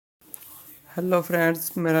Hello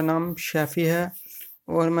friends, मेरा नाम शैफ़ी है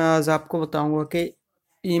और मैं आज आपको बताऊंगा कि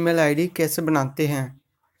ईमेल आईडी कैसे बनाते हैं।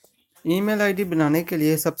 ईमेल आईडी बनाने के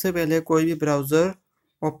लिए सबसे पहले कोई भी ब्राउज़र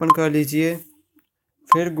ओपन कर लीजिए।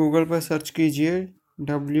 फिर गूगल पर सर्च कीजिए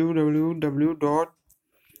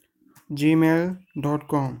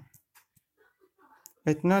www.gmail.com।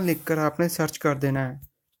 इतना लिखकर आपने सर्च कर देना है।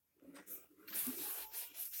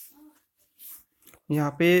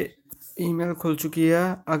 यहाँ पे ईमेल खुल चुकी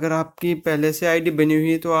है। अगर आपकी पहले से आईडी बनी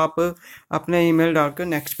हुई है तो आप अपना ईमेल डालकर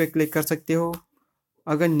नेक्स्ट पे क्लिक कर सकते हो।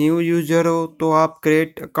 अगर न्यू यूज़र हो तो आप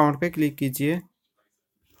क्रिएट अकाउंट पे क्लिक कीजिए।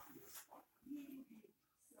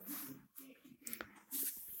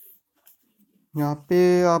 यहाँ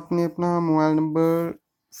पे आपने अपना मोबाइल नंबर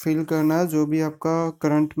फिल करना है, जो भी आपका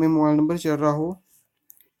करंट में मोबाइल नंबर चल रहा हो।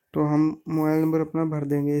 तो हम मोबाइल नंबर अपना भर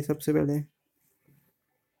देंगे सबसे पहले।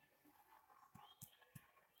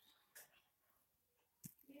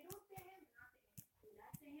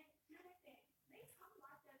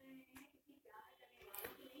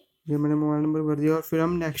 ये मैंने मोबाइल नंबर भर दिया और फिर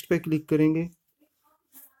हम नेक्स्ट पे क्लिक करेंगे।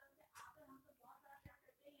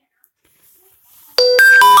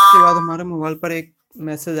 उसके बाद हमारे मोबाइल पर एक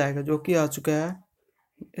मैसेज आएगा जो कि आ चुका है।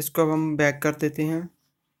 इसको अब हम बैक कर देते हैं।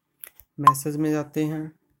 मैसेज में जाते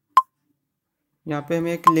हैं। यहाँ पे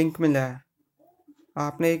हमें एक लिंक मिला है।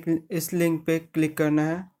 आपने इस लिंक पे क्लिक करना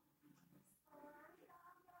है।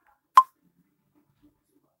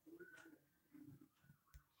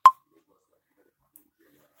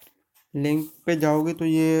 लिंक पे जाओगे तो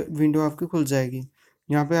ये विंडो आपकी खुल जाएगी।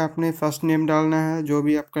 यहाँ पे आपने फर्स्ट नेम डालना है, जो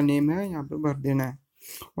भी आपका नेम है यहाँ पे भर देना है।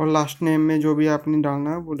 और लास्ट नेम में जो भी आपने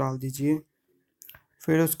डालना है वो डाल दीजिए।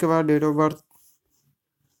 फिर उसके बाद डेट ऑफ बर्थ,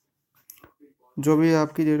 जो भी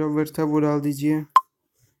आपकी डेट ऑफ बर्थ है वो डाल दीजिए।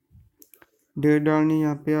 डेट डालनी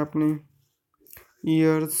यहाँ पे आपने,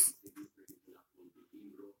 ईयर्स,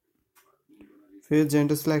 फिर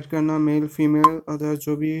जेंडर सेलेक्ट करना, मेल फीमेल अदर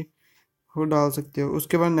जो भी हो डाल सकते हो।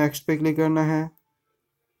 उसके बाद नेक्स्ट पे क्लिक करना है।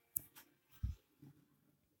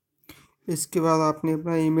 इसके बाद आपने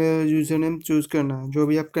अपना ईमेल यूज़र नेम चूज़ करना है, जो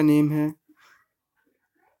भी आपका नेम है।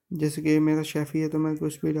 जैसे कि मेरा शैफ़ी है तो मैं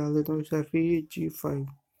कुछ भी डाल देता हूँ, शैफ़ी G5।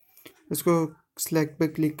 इसको सिलेक्ट पे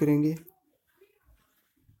क्लिक करेंगे।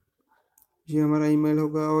 ये हमारा ईमेल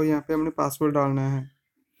होगा और यहाँ पे हमने पासवर्ड डालना है।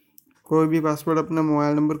 कोई भी पासवर्ड, अपना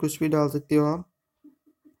मोबाइल नंबर कुछ भी डाल सकते हो आप।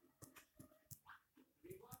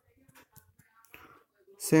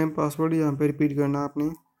 सेम पासवर्ड यहाँ पे रिपीट करना आपने।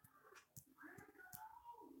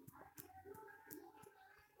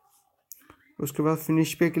 उसके बाद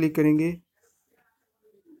फिनिश पे क्लिक करेंगे।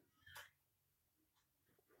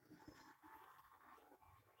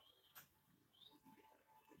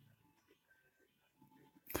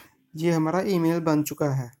 ये हमारा ईमेल बन चुका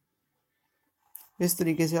है। इस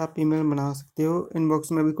तरीके से आप ईमेल बना सकते हो।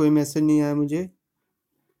 इनबॉक्स में भी कोई मैसेज नहीं आया मुझे।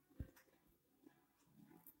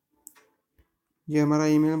 ये हमारा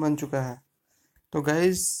ईमेल बन चुका है। तो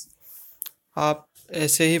गाइस, आप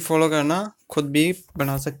ऐसे ही फॉलो करना, खुद भी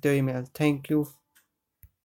बना सकते हो ईमेल। Thank you.